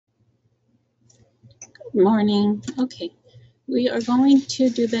Morning. Okay, we are going to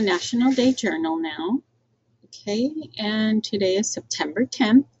do the National Day Journal now. Okay, and today is September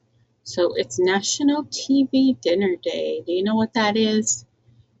 10th, so it's National TV Dinner Day. Do you know what that is?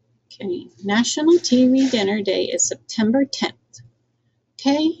 Okay, National TV Dinner Day is September 10th.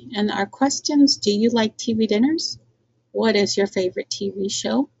 Okay, and our questions: do you like TV dinners? What is your favorite TV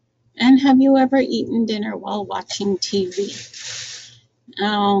show? And have you ever eaten dinner while watching TV?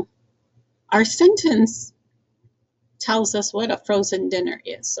 Now, our sentence tells us what a frozen dinner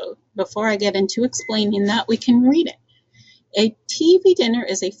is. So before I get into explaining that, we can read it. A TV dinner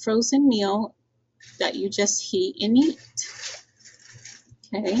is a frozen meal that you just heat and eat.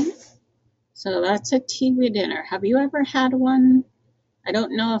 Okay, so that's a TV dinner. Have you ever had one? I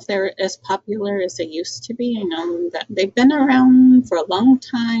don't know if they're as popular as they used to be. I know that they've been around for a long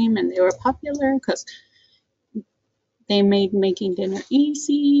time and they were popular because they made making dinner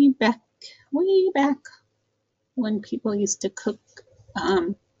easy way back when people used to cook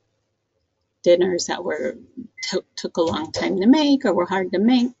dinners that took a long time to make or were hard to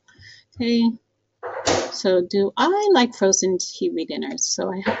make. Okay, so do I like frozen TV dinners? So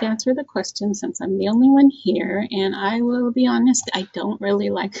I have to answer the question since I'm the only one here, and I will be honest, I don't really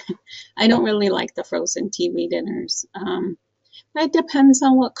like the frozen TV dinners. It depends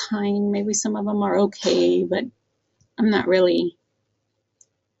on what kind. Maybe some of them are okay, but I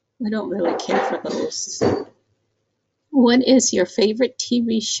don't really care for those. What is your favorite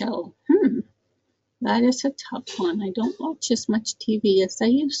TV show? That is a tough one. I don't watch as much TV as I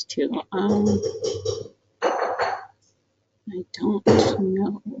used to. I don't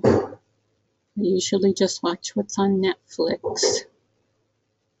know. I usually just watch what's on Netflix.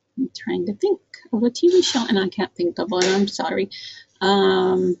 I'm trying to think of a TV show, and I can't think of one. I'm sorry.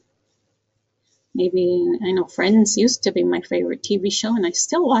 Maybe, I know Friends used to be my favorite TV show, and I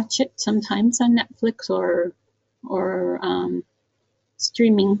still watch it sometimes on Netflix or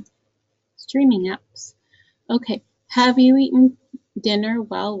streaming apps. Okay, have you eaten dinner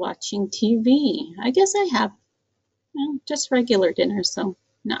while watching TV? I guess I have. Just regular dinners, so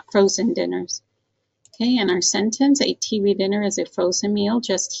not frozen dinners. Okay, and our sentence: a TV dinner is a frozen meal,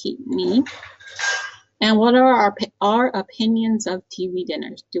 just heat and eat. And what are our opinions of TV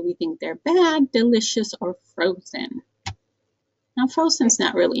dinners? Do we think they're bad, delicious, or frozen? Now, frozen's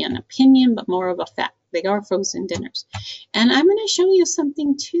not really an opinion, but more of a fact. They are frozen dinners. And I'm going to show you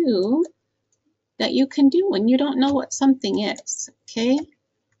something too that you can do when you don't know what something is. Okay,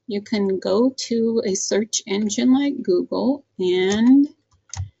 you can go to a search engine like Google and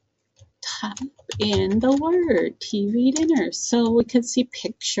type in the word TV dinners so we can see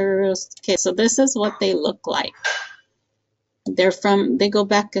pictures. Okay, so this is what they look like. They go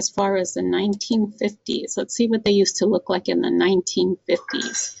back as far as the 1950s. Let's see what they used to look like in the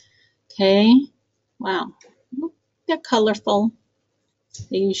 1950s. Okay, wow, they're colorful.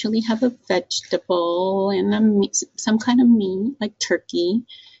 They usually have a vegetable and some kind of meat, like turkey,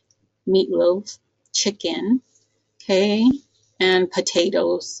 meatloaf, chicken, okay, and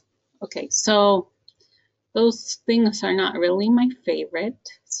potatoes. Okay, so those things are not really my favorite,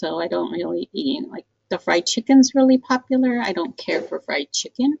 so I don't really eat. Like the fried chicken's really popular. I don't care for fried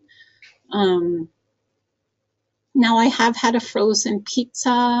chicken. Now I have had a frozen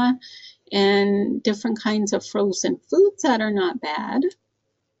pizza and different kinds of frozen foods that are not bad.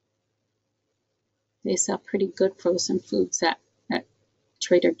 They sell pretty good frozen foods at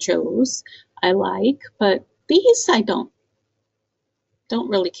Trader Joe's. I like, but these I don't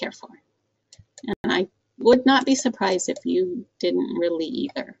really care for. And I would not be surprised if you didn't really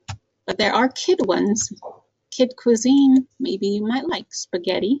either. But there are kid ones, kid cuisine. Maybe you might like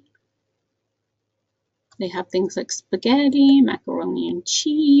spaghetti. They have things like spaghetti, macaroni and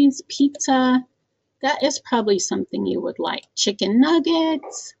cheese, pizza. That is probably something you would like. Chicken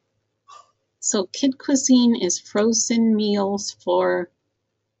nuggets. So kid cuisine is frozen meals for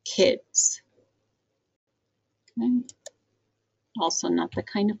kids. Okay. Also not the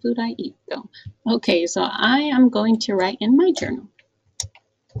kind of food I eat though. Okay, so I am going to write in my journal.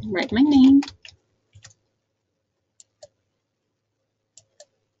 Write my name.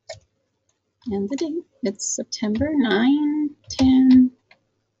 And the date. It's September 9, 10,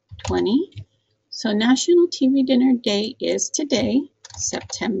 20. So National TV Dinner Day is today,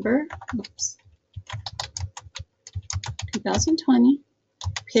 September 2020,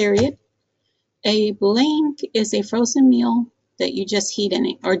 period. A blank is a frozen meal that you just heat in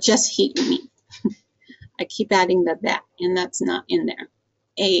it, or just heat and eat. I keep adding that, and that's not in there.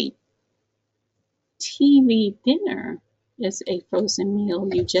 A TV dinner is a frozen meal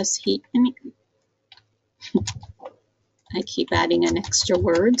you just heat and eat. I keep adding an extra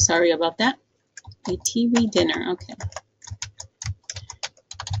word. Sorry about that. A TV dinner, okay.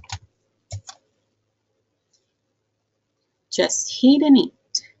 Just heat and eat.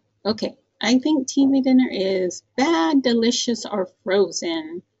 Okay, I think TV dinner is bad, delicious, or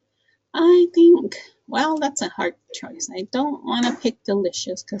frozen. I think, well, that's a hard choice. I don't want to pick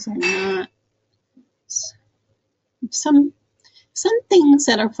delicious because I'm not. Some things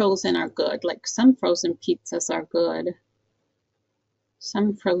that are frozen are good, like some frozen pizzas are good,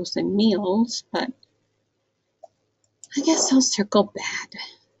 some frozen meals, but I guess I'll circle bad.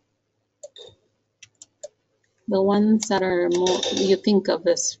 The ones that are more you think of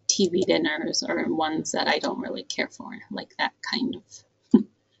as TV dinners are ones that I don't really care for, like that kind of.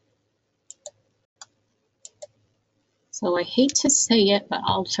 So I hate to say it, but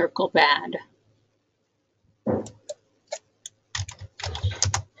I'll circle bad.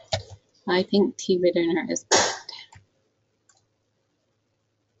 I think TV dinner is bad.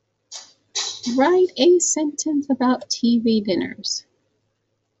 Write a sentence about TV dinners.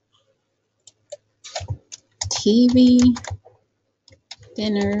 TV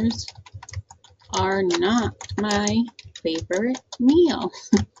dinners are not my favorite meal.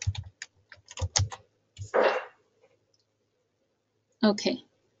 Okay,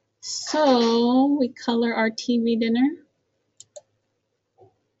 so we color our TV dinner.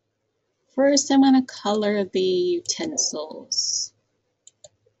 First, I'm going to color the utensils.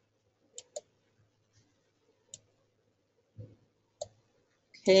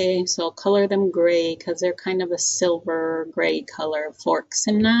 Okay, so I'll color them gray because they're kind of a silver gray color. Forks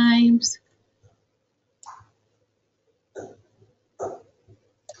and knives.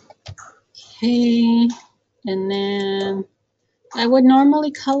 Okay, and then I would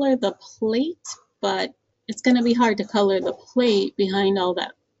normally color the plate, but it's going to be hard to color the plate behind all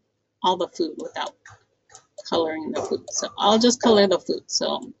the food without coloring the food. So I'll just color the food.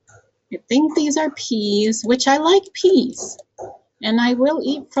 So I think these are peas, which I like peas. And I will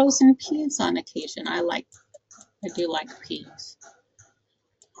eat frozen peas on occasion. I do like peas.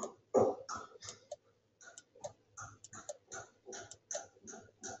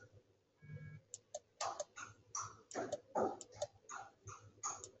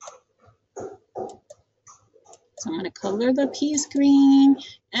 So I'm going to color the peas green.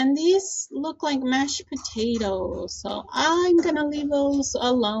 And these look like mashed potatoes. So I'm going to leave those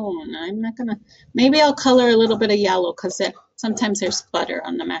alone. I'm not going to, maybe I'll color a little bit of yellow because sometimes there's butter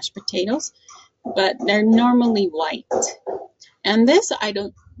on the mashed potatoes. But they're normally white. And this, I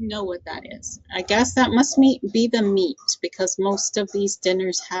don't know what that is. I guess that must be the meat because most of these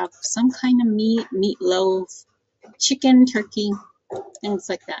dinners have some kind of meat, meatloaf, chicken, turkey, things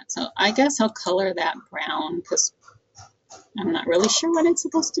like that. So I guess I'll color that brown because I'm not really sure what it's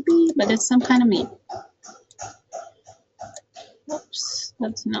supposed to be, but it's some kind of meat. Oops,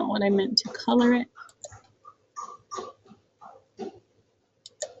 that's not what I meant to color it.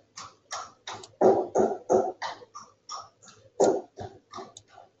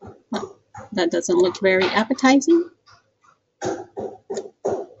 Well, that doesn't look very appetizing.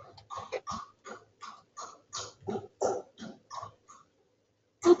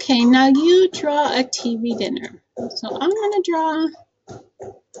 Okay, now you draw a TV dinner. So I'm going to draw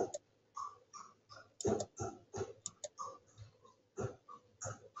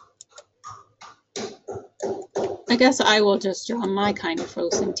I guess I will just draw my kind of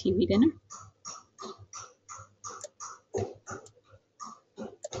frozen TV dinner.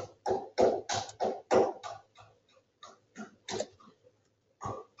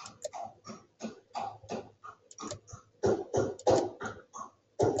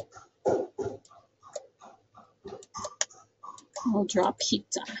 I'll draw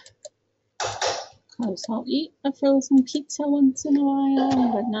pizza. Because I'll eat a frozen pizza once in a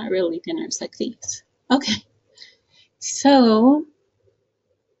while, but not really dinners like these. Okay, so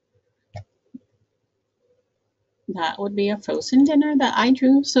that would be a frozen dinner that I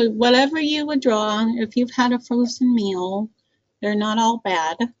drew. So whatever you would draw, if you've had a frozen meal, they're not all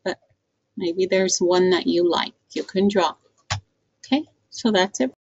bad, but maybe there's one that you like. You can draw. Okay, so that's it.